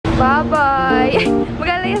Bye-bye!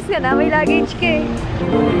 Magalayas ka na, may luggage ka eh.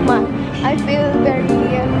 Ma, I feel very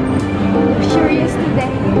luxurious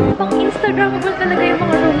today. Pang-Instagrammable talaga yung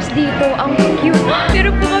mga rooms dito. Ang cute.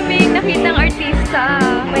 Pero po kami nakitang artista.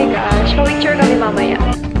 Oh my gosh, picture kami mamaya.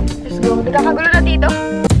 Let's go. Nagkakagulo na dito.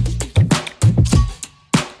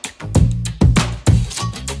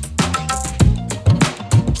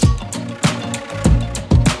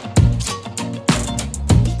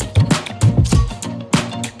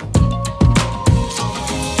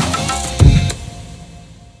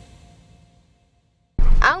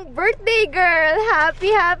 Ang birthday girl!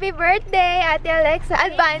 Happy birthday, Ate Alexa!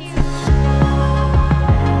 Advance!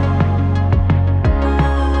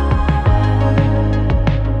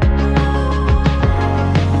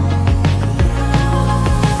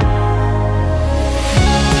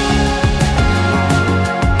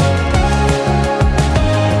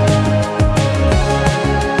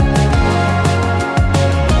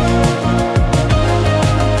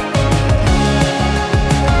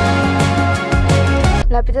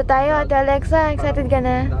 Lapit na tayo, Ate Alexa. Excited ka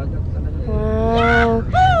na? Wow!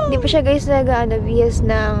 Hindi pa siya guys nag-bihis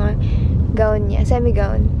ng gown niya.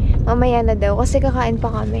 Semi-gown. Mamaya na daw kasi kakain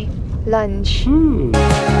pa kami. Lunch.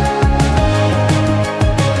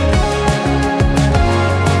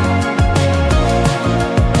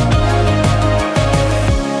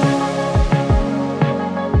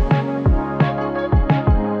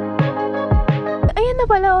 Ayan na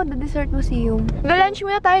pala, the dessert museum. Nag-lunch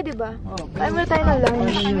muna tayo, diba? Kain muna tayo ng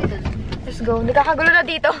lunch. Let's go. Nagkakagulo na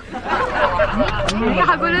dito.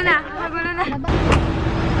 Nagkakagulo na.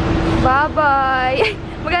 Bye-bye!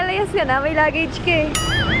 Magalayas ka na. May luggage ka eh.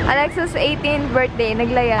 Alexa's 18th birthday.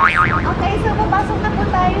 Naglayas. Okay, so papasok na po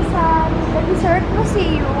tayo sa the dessert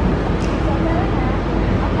museum.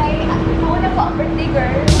 Okay, mauna po ang birthday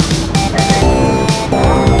girl.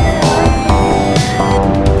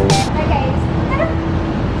 Okay guys.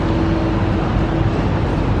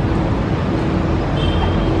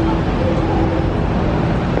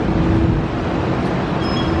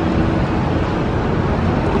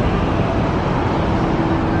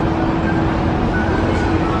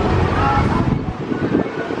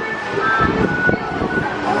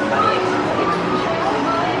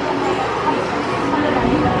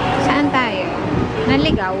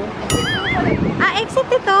 Naligaw. Exit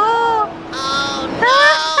ito! Oh, no!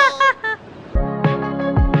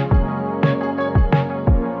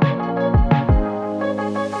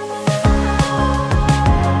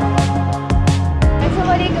 At sa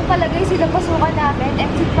mali kang palagay sila pasukan namin.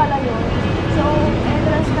 Exit pala yun. So,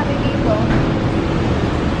 entrance kami dito.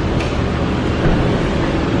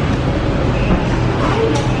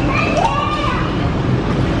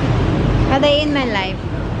 A day in my life.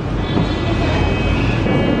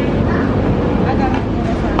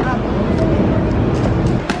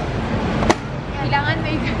 Kailangan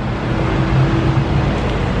may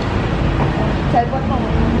cellphone mo.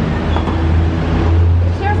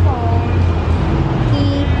 It's your phone.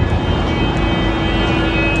 Okay.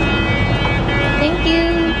 Thank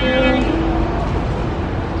you.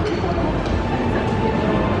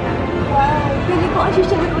 Wow, pili ko ang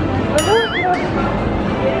social media.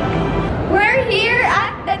 We're here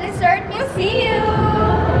at the Dessert Museum.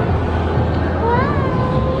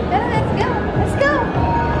 Wow. Let's go. Let's go.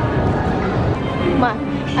 Ma,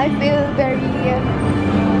 I feel very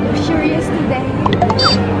luxurious today.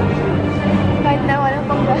 Kahit na walang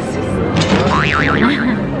pang gastos.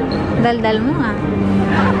 Daldal mo nga.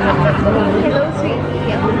 Hello,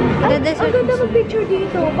 sweetie. Ay, ang ganda mag-picture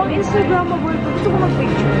dito. Pang Instagrammable. Gusto ko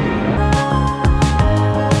mag-picture.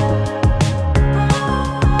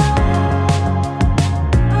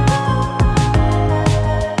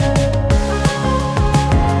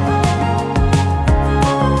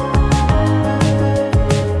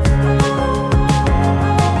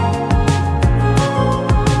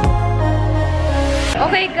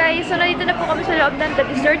 Okay guys, so nandito na po kami sa loob ng The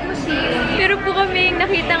Dessert Museum. Pero po kami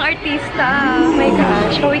nakitang artista. Oh my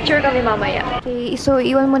gosh, picture kami mamaya. Okay, so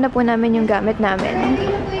iwan muna po namin yung gamit namin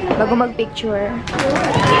bago mag-picture.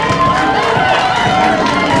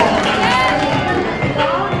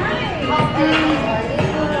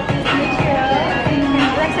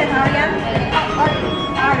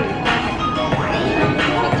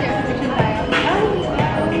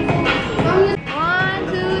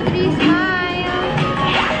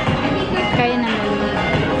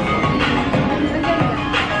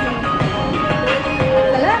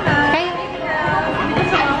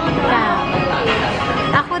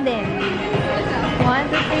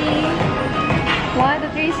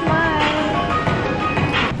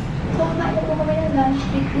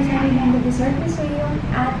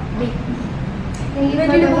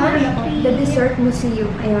 Pwede na ba the dessert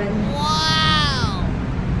museum. Ayun. Wow!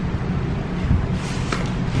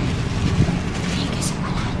 Thank you so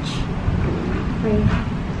much. Okay.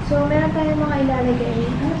 So, meron tayong mga ilalagay.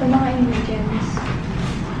 Ano ito? Mga ingredients.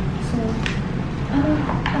 So, ano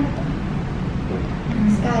ito?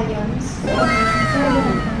 Scallions.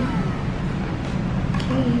 Scallions.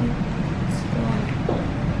 Okay. So,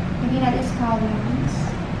 lagyan natin scallions.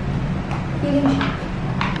 Feeling siya.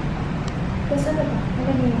 Tapos ano ba?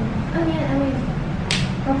 Ano yun? Ano yan? Ano yun?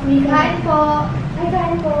 Paprika. Kain po! Ay,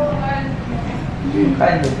 kain po!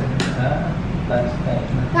 Kain mo ba? Lunch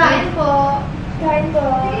time. Kain po! Kain po!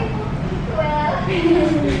 Well.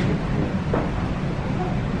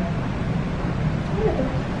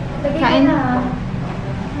 Kain.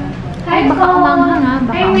 Hi baka po! umanghang ha,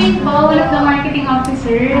 baka Hi, wait po. umanghang. One of the marketing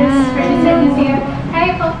officers. Ah. President Museum.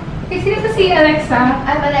 Hi po. Sino po si Alexa?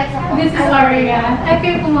 I'm Alexa po. This is Aria. Hi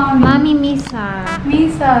kayo po, Mami. Mami Misa.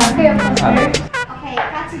 Misa. Kayo po, sir. Okay,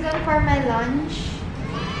 katsudon for my lunch.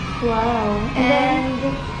 Wow. And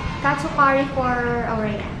katsu curry for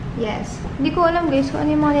Aurea. Yes. Hindi ko alam guys kung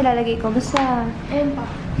ano yung mga nilalagay ko. Basta Ayun pa.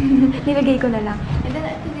 nilagay ko na lang. And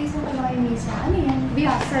then, today's na pala kay Misa. Ano yan? Beef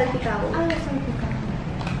salpikaw. Ah, salpikaw.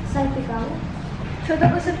 Salpikaw? So,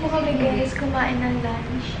 tapos na po kami guys kumain ng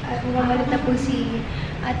lunch. At mamamalit na po si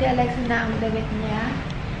Ate Alexa na ang damit niya.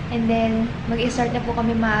 And then, mag-start na po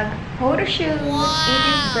kami mag-photoshoot.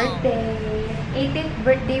 18th birthday. 18th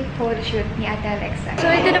birthday photoshoot ni Ate Alexa.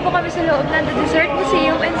 So, ito na po kami sa loob ng The Dessert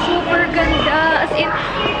Museum and super ganda. As in,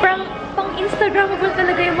 pang-Instagrammable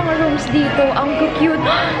talaga yung mga rooms dito. Ang cute.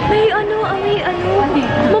 May ano.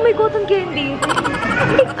 May cotton candy.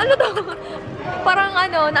 Ano to? Parang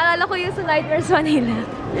naalala ko yung sa Nightmares Manila.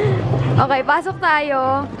 Okay, pasok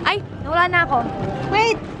tayo. Ay, nawala na ako.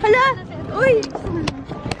 Wait! Hala! Uy!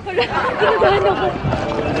 Hala, kinagahan ako.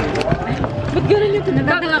 Ba't gano'n yung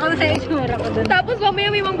tinatawag? Natatawa ko sa itsura ko dun. Tapos mamaya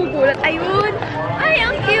may manggugulat. Ayun! Ay,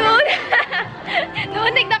 ang cute!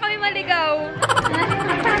 Numuntik na kami maligaw.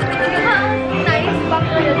 Nice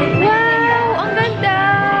background. Wow! Ang ganda!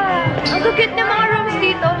 Ang cute ng mga rooms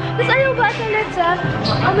dito. Tapos ayaw ba sa Alexa?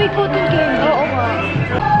 May cotton candy. Oo nga.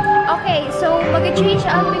 Okay, so mag-change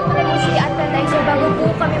outfit muna po si Ate Alexa bago po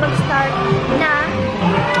kami mag-start na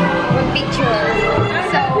mag-picture.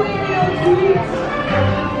 So,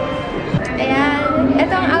 ayan.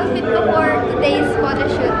 Ito ang outfit ko for today's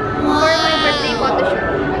photoshoot. For my birthday photoshoot.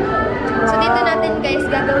 So, dito natin guys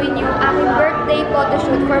gagawin yung aking birthday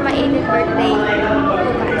photoshoot for my 18th birthday.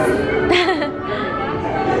 Bukas.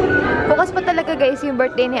 Bukas pa talaga guys yung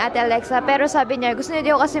birthday ni Ate Alexa. Pero sabi niya, gusto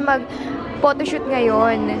niya kasi mag-photoshoot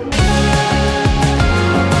ngayon.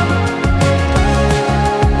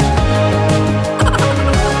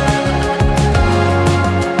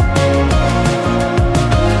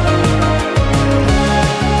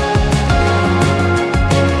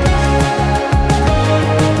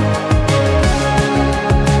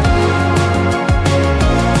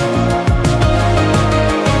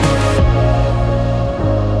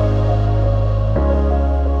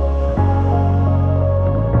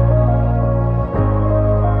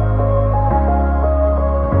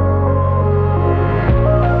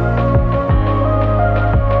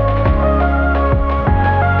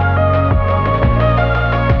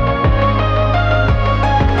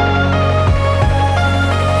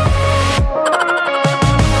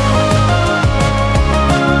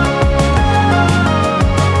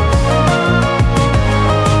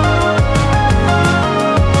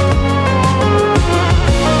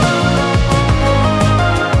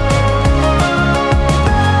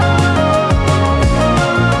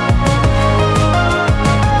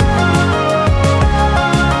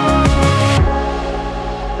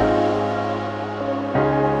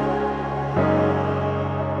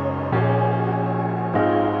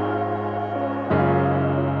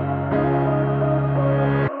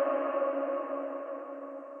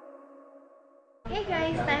 Hey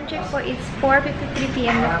guys, time check po. It's 4:53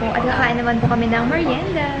 PM na po. At kakain naman po kami ng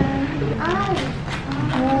merienda.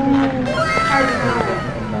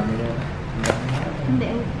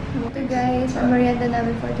 Hindi. Ito guys, ang merienda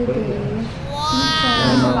namin for today.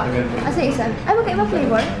 Asa isa? Ay, magkaiba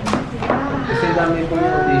flavor? Kasi dami po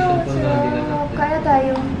yung audition po na ginanap. Kaya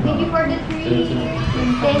tayo. Thank you for the treat.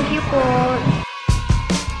 Thank you po.